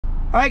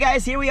All right,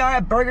 guys, here we are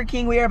at Burger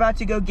King. We are about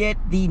to go get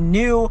the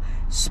new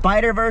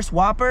Spider-Verse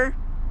Whopper.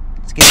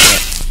 Let's get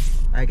it.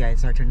 All right, guys,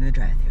 start turning the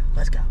drive-thru.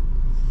 Let's go.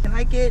 Can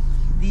I get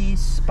the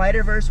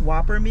Spider-Verse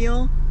Whopper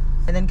meal?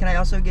 And then can I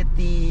also get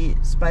the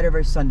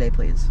Spider-Verse Sundae,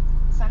 please?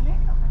 Sundae? Okay.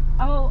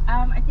 Oh,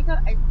 I think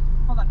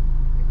hold on.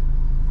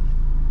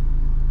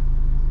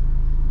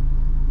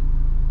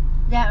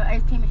 Yeah,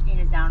 ice cream machine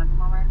is down at the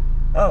moment.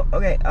 Oh,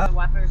 okay. The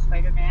Whopper,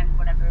 Spider-Man,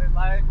 whatever.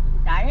 Large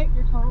diet,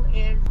 your total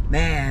is...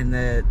 Man,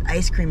 the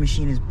ice cream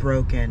machine is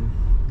broken.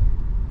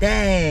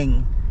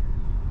 Dang.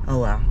 Oh,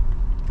 well.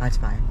 That's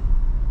fine.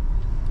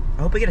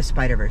 I hope I get a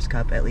Spider-Verse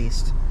cup, at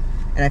least.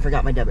 And I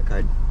forgot my debit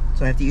card,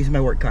 so I have to use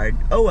my work card.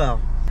 Oh, well.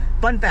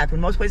 Fun fact,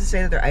 when most places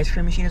say that their ice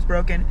cream machine is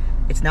broken,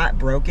 it's not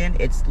broken.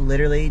 It's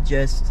literally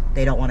just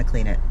they don't want to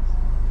clean it.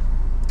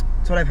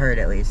 That's what I've heard,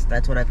 at least.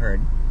 That's what I've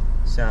heard.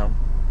 So,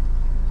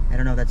 I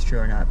don't know if that's true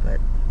or not, but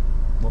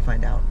we'll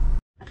find out.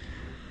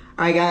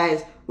 Alright,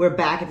 guys. We're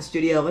back at the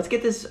studio. Let's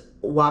get this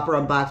Whopper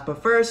unboxed.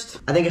 But first,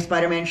 I think a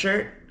Spider-Man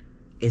shirt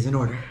is in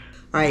order.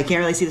 Alright, you can't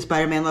really see the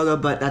Spider-Man logo,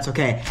 but that's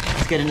okay.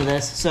 Let's get into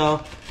this.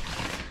 So,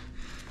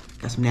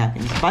 got some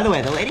napkins. By the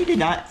way, the lady did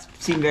not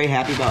seem very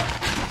happy about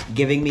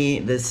giving me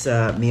this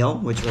meal,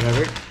 which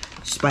whatever.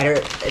 I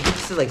think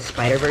this is like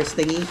Spider-Verse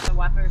thingy. The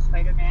Whopper,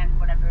 Spider-Man,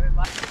 whatever.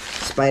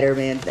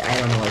 Spider-Man, I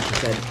don't know what she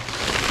said.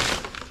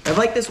 I have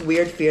like this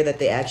weird fear that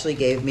they actually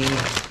gave me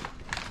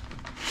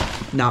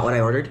not what I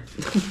ordered.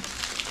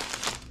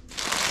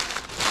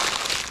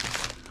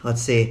 Let's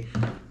see.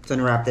 Let's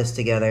unwrap this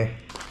together.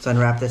 Let's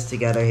unwrap this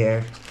together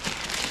here.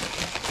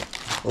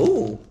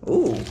 Ooh,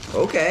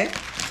 okay.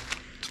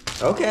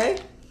 Okay.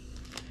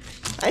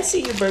 I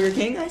see you, Burger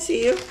King. I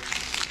see you.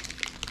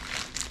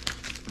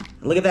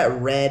 Look at that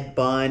red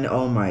bun.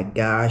 Oh my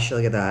gosh,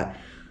 look at that.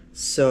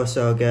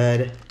 So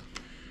good.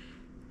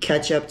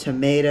 Ketchup,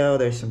 tomato.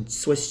 There's some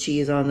Swiss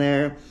cheese on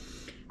there.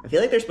 I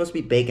feel like there's supposed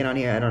to be bacon on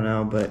here. I don't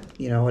know, but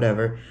you know,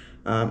 whatever.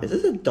 Is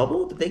this a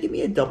double? Did they give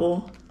me a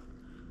double?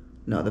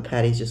 No, the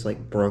patty's just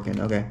like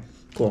broken. Okay,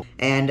 cool.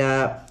 And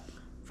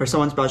for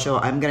someone special,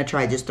 I'm gonna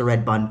try just the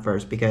red bun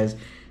first because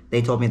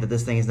they told me that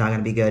this thing is not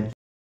gonna be good.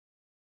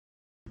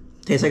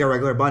 Tastes like a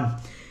regular bun.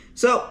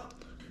 So,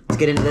 let's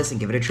get into this and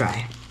give it a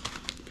try.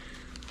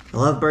 I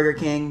love Burger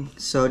King,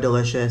 so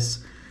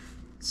delicious.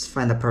 Let's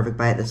find the perfect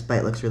bite. This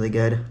bite looks really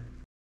good.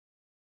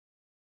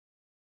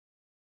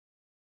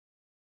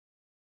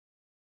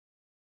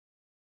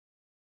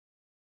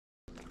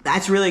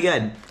 That's really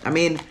good. I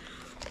mean,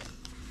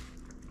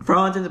 for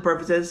all intents and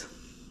purposes,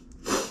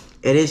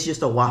 it is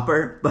just a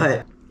Whopper,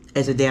 but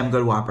it's a damn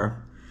good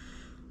Whopper.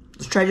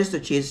 Let's try just the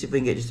cheese, see if we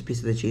can get just a piece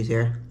of the cheese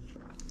here.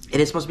 It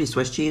is supposed to be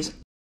Swiss cheese.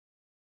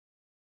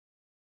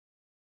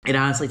 It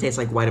honestly tastes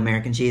like white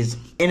American cheese.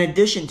 In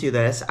addition to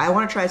this, I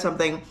want to try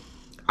something.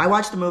 I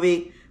watched the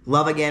movie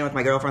Love Again with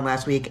my girlfriend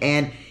last week,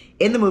 and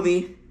in the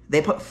movie,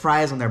 they put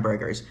fries on their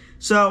burgers.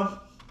 So,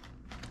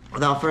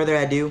 without further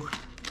ado,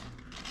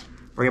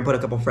 we're going to put a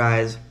couple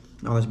fries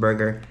on this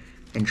burger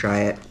and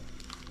try it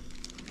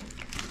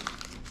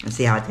and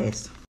see how it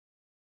tastes.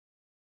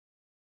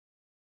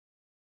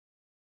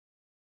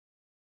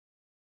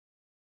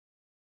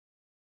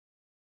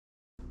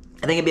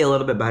 I think it'd be a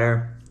little bit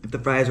better if the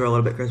fries were a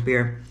little bit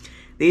crispier.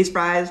 These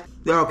fries,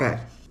 they're okay.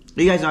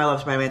 You guys know I love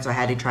Spider-Man, so I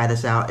had to try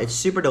this out. It's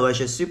super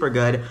delicious, super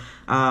good.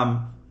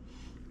 I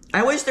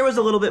wish there was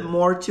a little bit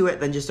more to it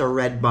than just a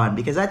red bun,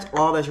 because that's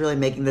all that's really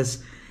making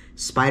this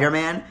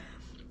Spider-Man.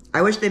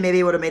 I wish they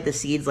maybe would have made the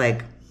seeds,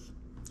 like,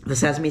 the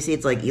sesame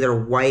seeds, like, either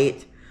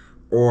white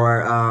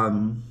or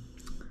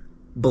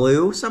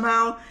blue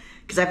somehow.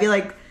 Because I feel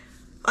like,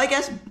 I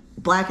guess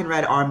black and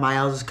red are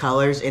Miles'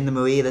 colors in the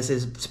movie. This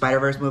is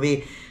Spider-Verse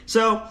movie.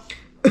 So,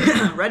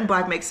 red and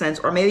black makes sense.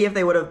 Or maybe if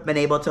they would have been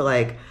able to,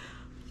 like,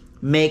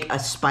 make a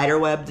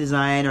spiderweb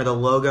design or the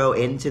logo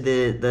into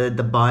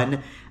the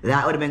bun,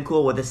 that would have been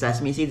cool with the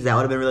sesame seeds. That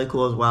would have been really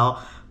cool as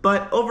well.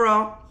 But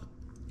overall,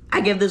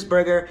 I give this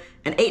burger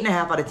an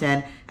 8.5 out of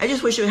 10. I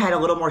just wish it had a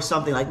little more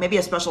something, like maybe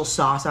a special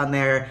sauce on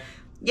there.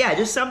 Yeah,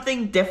 just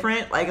something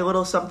different, like a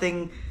little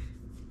something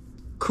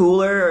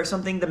cooler or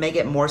something to make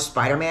it more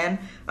Spider-Man.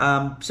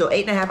 So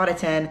 8.5 out of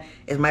 10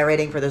 is my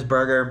rating for this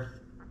burger.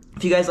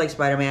 If you guys like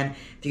Spider-Man,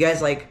 if you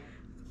guys like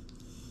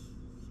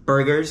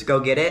burgers, go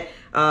get it.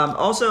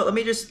 Also, let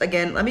me just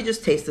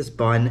taste this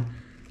bun.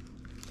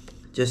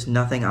 Just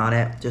nothing on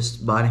it,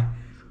 just bun.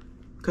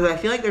 Because I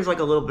feel like there's like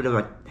a little bit of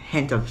a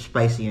hint of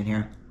spicy in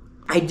here.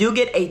 I do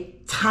get a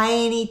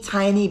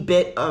tiny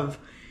bit of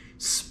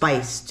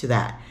spice to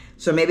that.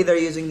 So maybe they're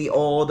using the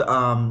old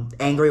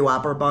Angry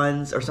Whopper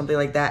buns or something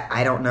like that.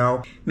 I don't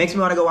know. Makes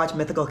me want to go watch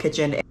Mythical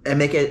Kitchen and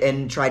make it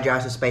and try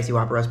Josh's spicy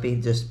Whopper recipe.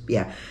 Just,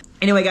 yeah.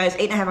 Anyway, guys,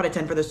 8.5 out of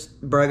 10 for this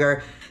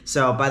burger.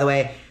 So, by the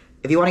way,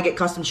 if you want to get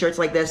custom shirts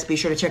like this, be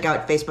sure to check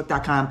out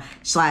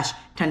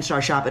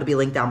facebook.com/10starshop. It'll be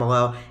linked down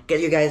below. Get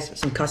you guys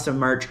some custom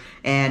merch.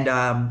 And,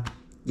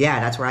 yeah,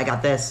 that's where I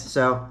got this.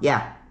 So,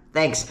 yeah,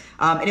 thanks.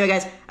 Anyway,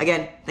 guys,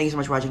 again, thank you so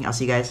much for watching. I'll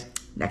see you guys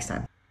next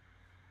time.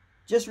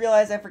 Just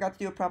realized I forgot to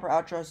do a proper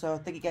outro, so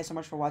thank you guys so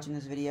much for watching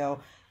this video.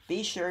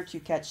 be sure to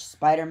catch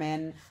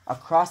Spider-Man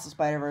Across the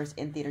Spider-Verse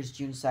in theaters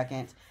June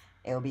 2nd.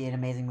 It will be an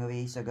amazing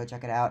movie, so go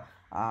check it out.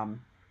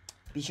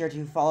 Be sure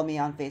to follow me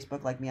on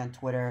Facebook, like me on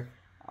Twitter,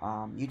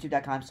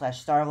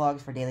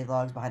 youtube.com/starvlogs for daily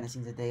vlogs, behind the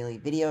scenes of daily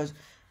videos.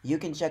 You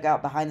can check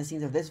out behind the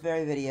scenes of this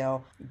very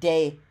video,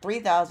 day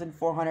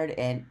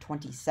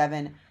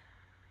 3427.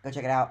 Go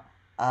check it out.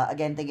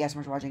 Again, thank you guys so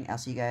much for watching. I'll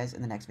see you guys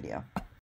in the next video.